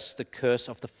reverse the curse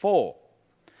of the fall.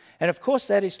 And of course,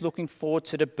 that is looking forward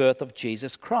to the birth of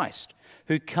Jesus Christ,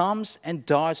 who comes and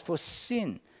dies for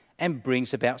sin and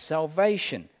brings about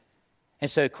salvation. And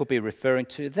so it could be referring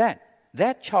to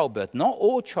that childbirth, not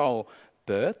all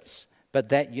childbirths, but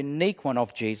that unique one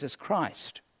of Jesus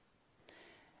Christ.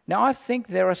 Now, I think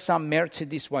there are some merit to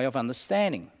this way of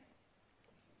understanding,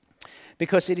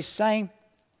 because it is saying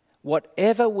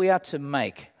whatever we are to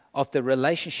make of the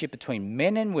relationship between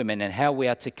men and women and how we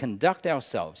are to conduct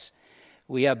ourselves,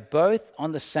 we are both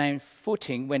on the same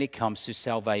footing when it comes to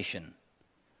salvation.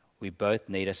 We both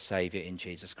need a Savior in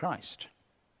Jesus Christ.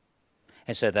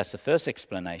 And so that's the first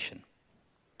explanation.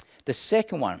 The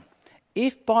second one,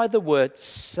 if by the word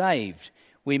saved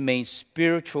we mean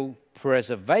spiritual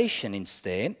preservation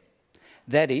instead,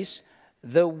 that is,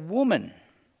 the woman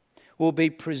will be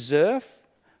preserved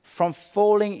from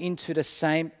falling into the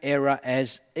same error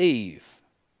as Eve.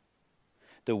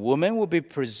 The woman will be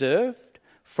preserved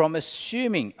from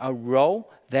assuming a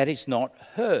role that is not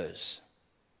hers.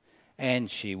 And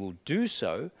she will do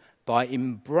so by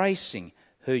embracing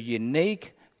her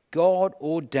unique,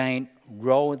 God-ordained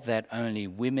role that only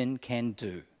women can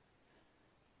do.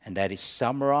 And that is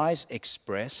summarized,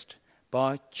 expressed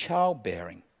by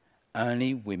childbearing.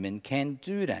 Only women can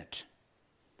do that.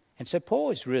 And so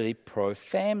Paul is really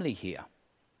pro-family here.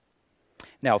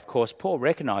 Now, of course, Paul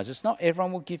recognizes not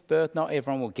everyone will give birth, not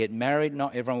everyone will get married,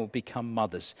 not everyone will become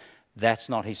mothers. That's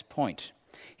not his point.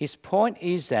 His point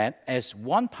is that, as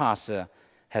one pastor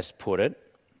has put it,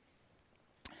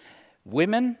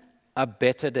 women are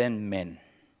better than men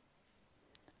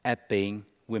at being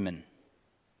women.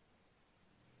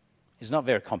 It's not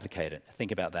very complicated.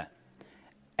 Think about that.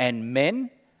 And men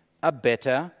are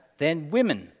better than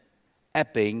women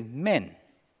at being men.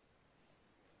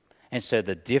 And so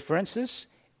the differences,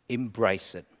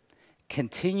 embrace it.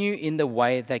 Continue in the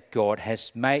way that God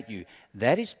has made you.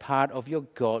 That is part of your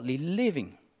godly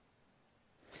living.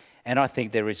 And I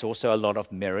think there is also a lot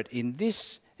of merit in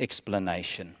this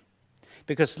explanation.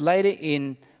 Because later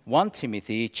in 1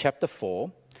 Timothy chapter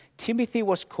 4, Timothy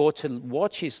was called to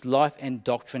watch his life and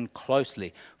doctrine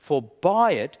closely, for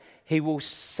by it he will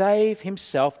save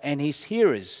himself and his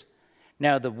hearers.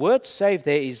 Now, the word save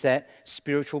there is that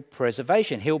spiritual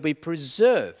preservation. He'll be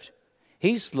preserved.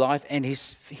 His life and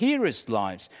his hearers'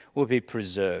 lives will be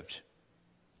preserved,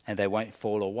 and they won't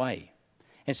fall away.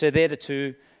 And so they're the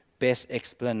two best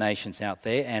explanations out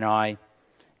there, and I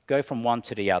go from one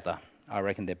to the other. I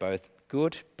reckon they're both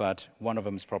good, but one of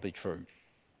them is probably true.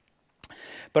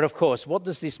 But of course, what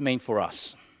does this mean for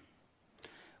us?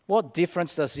 what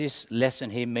difference does this lesson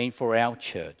here mean for our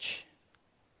church?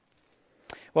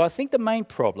 Well, I think the main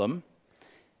problem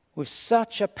with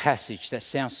such a passage that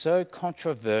sounds so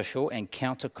controversial and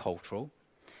countercultural,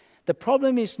 the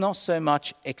problem is not so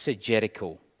much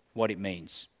exegetical, what it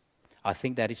means. I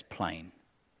think that is plain.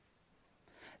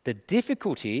 The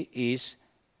difficulty is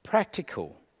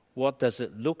practical. What does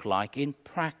it look like in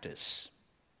practice?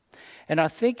 And I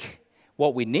think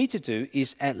what we need to do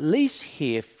is at least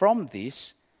hear from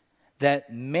this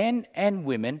that men and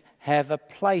women have a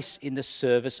place in the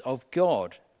service of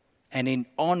God and in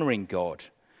honouring God.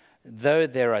 Though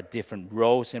there are different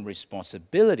roles and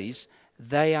responsibilities,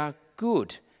 they are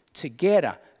good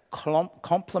together,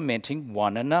 complementing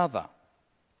one another.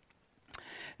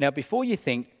 Now, before you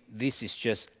think this is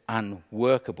just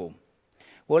unworkable,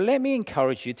 well, let me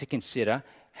encourage you to consider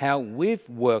how we've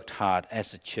worked hard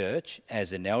as a church,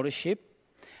 as an eldership,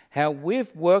 how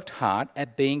we've worked hard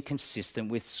at being consistent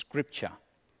with Scripture,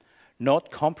 not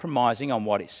compromising on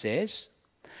what it says,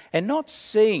 and not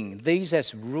seeing these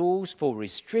as rules for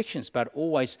restrictions, but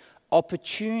always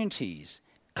opportunities,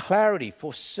 clarity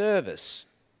for service.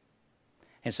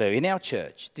 And so in our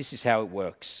church, this is how it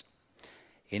works.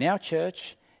 In our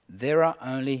church, there are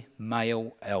only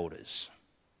male elders.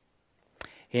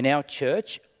 In our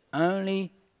church,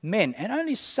 only men, and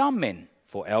only some men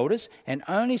for elders, and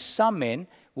only some men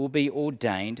will be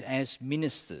ordained as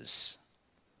ministers.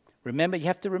 Remember, you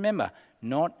have to remember,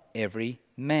 not every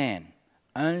man,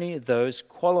 only those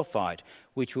qualified,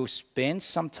 which we'll spend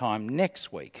some time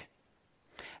next week.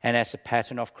 And as a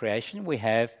pattern of creation, we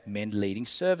have men leading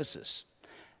services.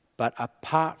 But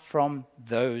apart from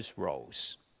those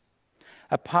roles,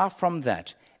 apart from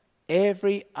that,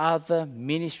 every other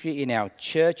ministry in our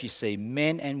church, you see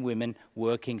men and women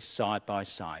working side by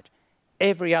side.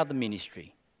 Every other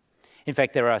ministry. In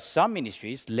fact, there are some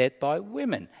ministries led by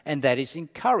women, and that is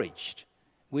encouraged.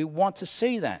 We want to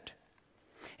see that.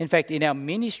 In fact, in our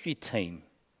ministry team,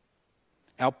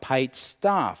 our paid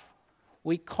staff,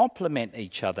 we complement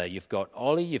each other. You've got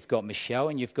Ollie, you've got Michelle,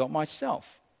 and you've got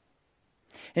myself.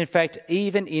 In fact,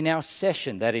 even in our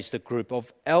session, that is the group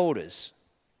of elders,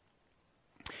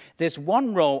 there's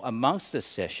one role amongst the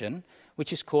session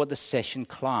which is called the session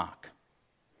clerk.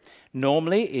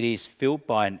 Normally, it is filled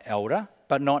by an elder,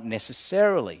 but not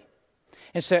necessarily.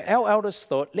 And so our elders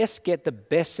thought, let's get the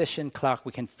best session clerk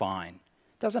we can find.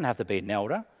 Doesn't have to be an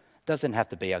elder, doesn't have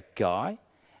to be a guy.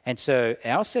 And so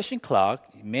our session clerk,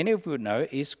 many of you would know,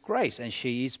 is Grace, and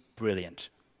she is brilliant.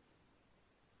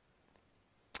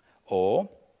 Or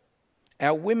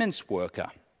our women's worker.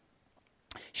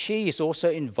 She is also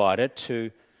invited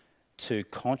to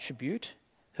contribute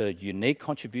her unique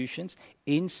contributions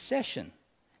in session.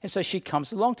 And so she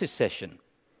comes along to session.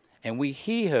 And we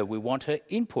hear her, we want her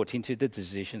input into the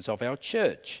decisions of our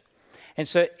church. And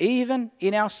so even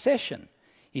in our session,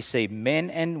 you see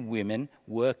men and women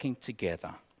working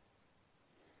together.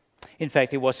 In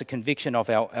fact, it was a conviction of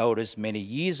our elders many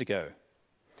years ago.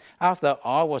 After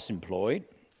I was employed,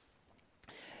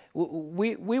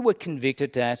 we were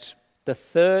convicted that the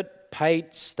third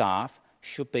paid staff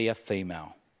should be a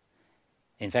female.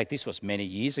 In fact, this was many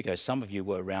years ago. Some of you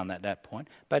were around at that point.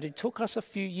 But it took us a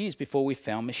few years before we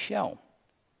found Michelle.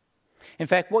 In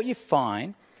fact, what you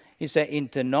find is that in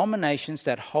denominations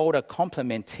that hold a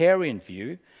complementarian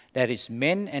view, that is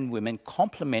men and women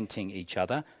complementing each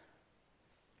other,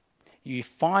 you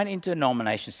find in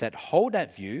denominations that hold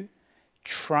that view,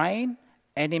 train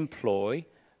and employ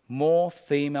more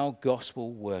female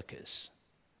gospel workers.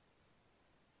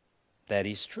 That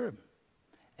is true.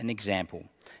 An example,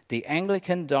 the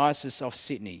Anglican Diocese of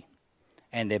Sydney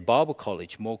and their Bible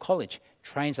college, Moore College,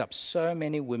 trains up so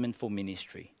many women for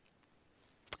ministry.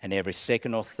 And every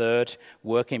second or third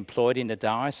worker employed in the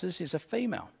diocese is a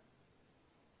female.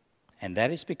 And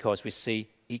that is because we see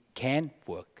it can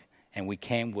work and we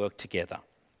can work together.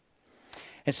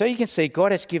 And so you can see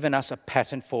God has given us a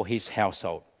pattern for his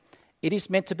household. It is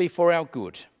meant to be for our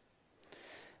good.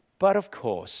 But of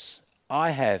course, I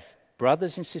have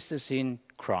brothers and sisters in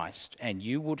Christ, and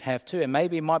you would have too, and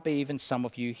maybe it might be even some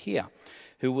of you here,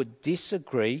 who would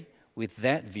disagree with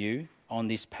that view on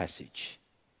this passage.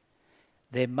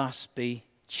 There must be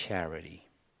charity.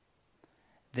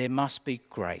 There must be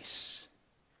grace.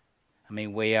 I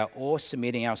mean, we are all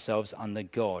submitting ourselves under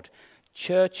God.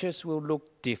 Churches will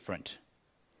look different.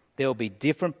 There will be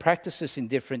different practices in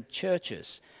different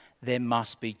churches. There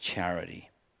must be charity.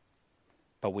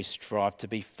 But we strive to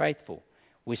be faithful.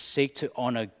 We seek to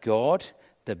honour God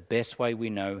the best way we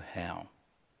know how.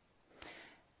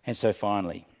 And so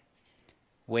finally,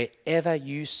 wherever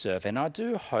you serve, and I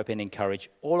do hope and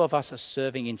encourage all of us are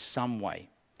serving in some way,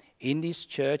 in this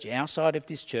church, outside of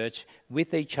this church,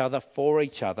 with each other, for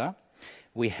each other,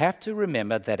 we have to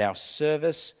remember that our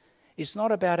service is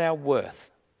not about our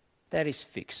worth. That is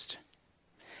fixed.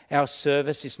 Our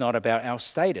service is not about our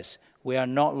status. We are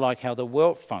not like how the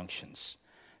world functions.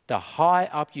 The higher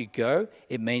up you go,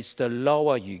 it means the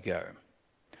lower you go.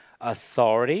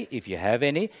 Authority, if you have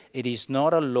any, it is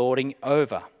not a lording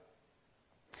over,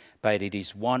 but it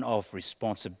is one of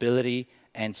responsibility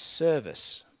and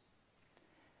service.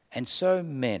 And so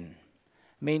men,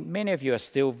 I mean, many of you are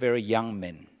still very young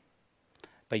men,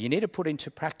 but you need to put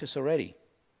into practice already.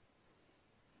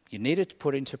 You need to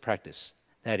put into practice.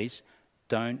 That is,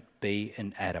 don't be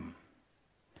an Adam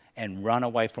and run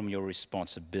away from your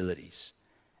responsibilities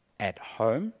at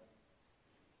home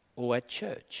or at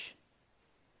church.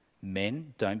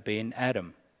 Men, don't be an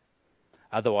Adam.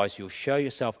 Otherwise, you'll show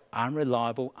yourself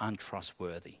unreliable,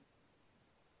 untrustworthy.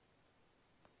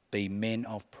 Be men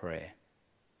of prayer.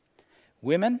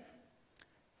 Women,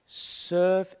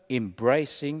 serve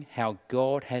embracing how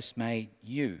God has made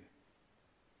you.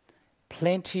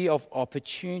 Plenty of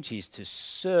opportunities to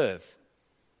serve,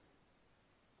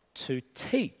 to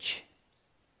teach,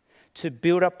 to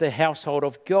build up the household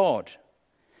of God,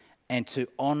 and to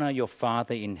honour your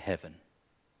Father in heaven.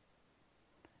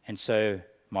 And so,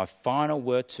 my final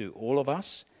word to all of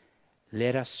us,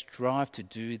 let us strive to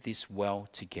do this well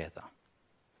together.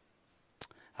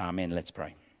 Amen. Let's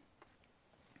pray.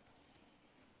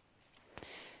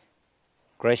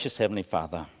 Gracious Heavenly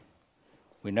Father,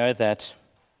 we know that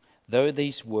though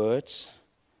these words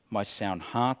might sound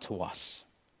hard to us,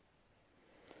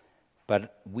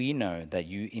 but we know that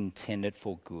you intended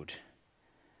for good,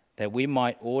 that we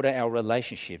might order our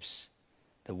relationships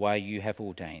the way you have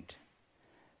ordained.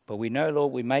 But we know,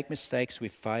 Lord, we make mistakes, we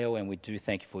fail, and we do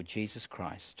thank you for Jesus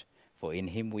Christ, for in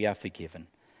him we are forgiven.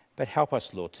 But help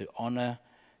us, Lord, to honour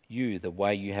you the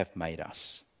way you have made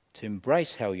us, to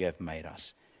embrace how you have made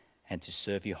us, and to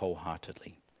serve you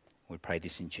wholeheartedly. We pray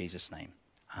this in Jesus' name.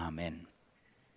 Amen.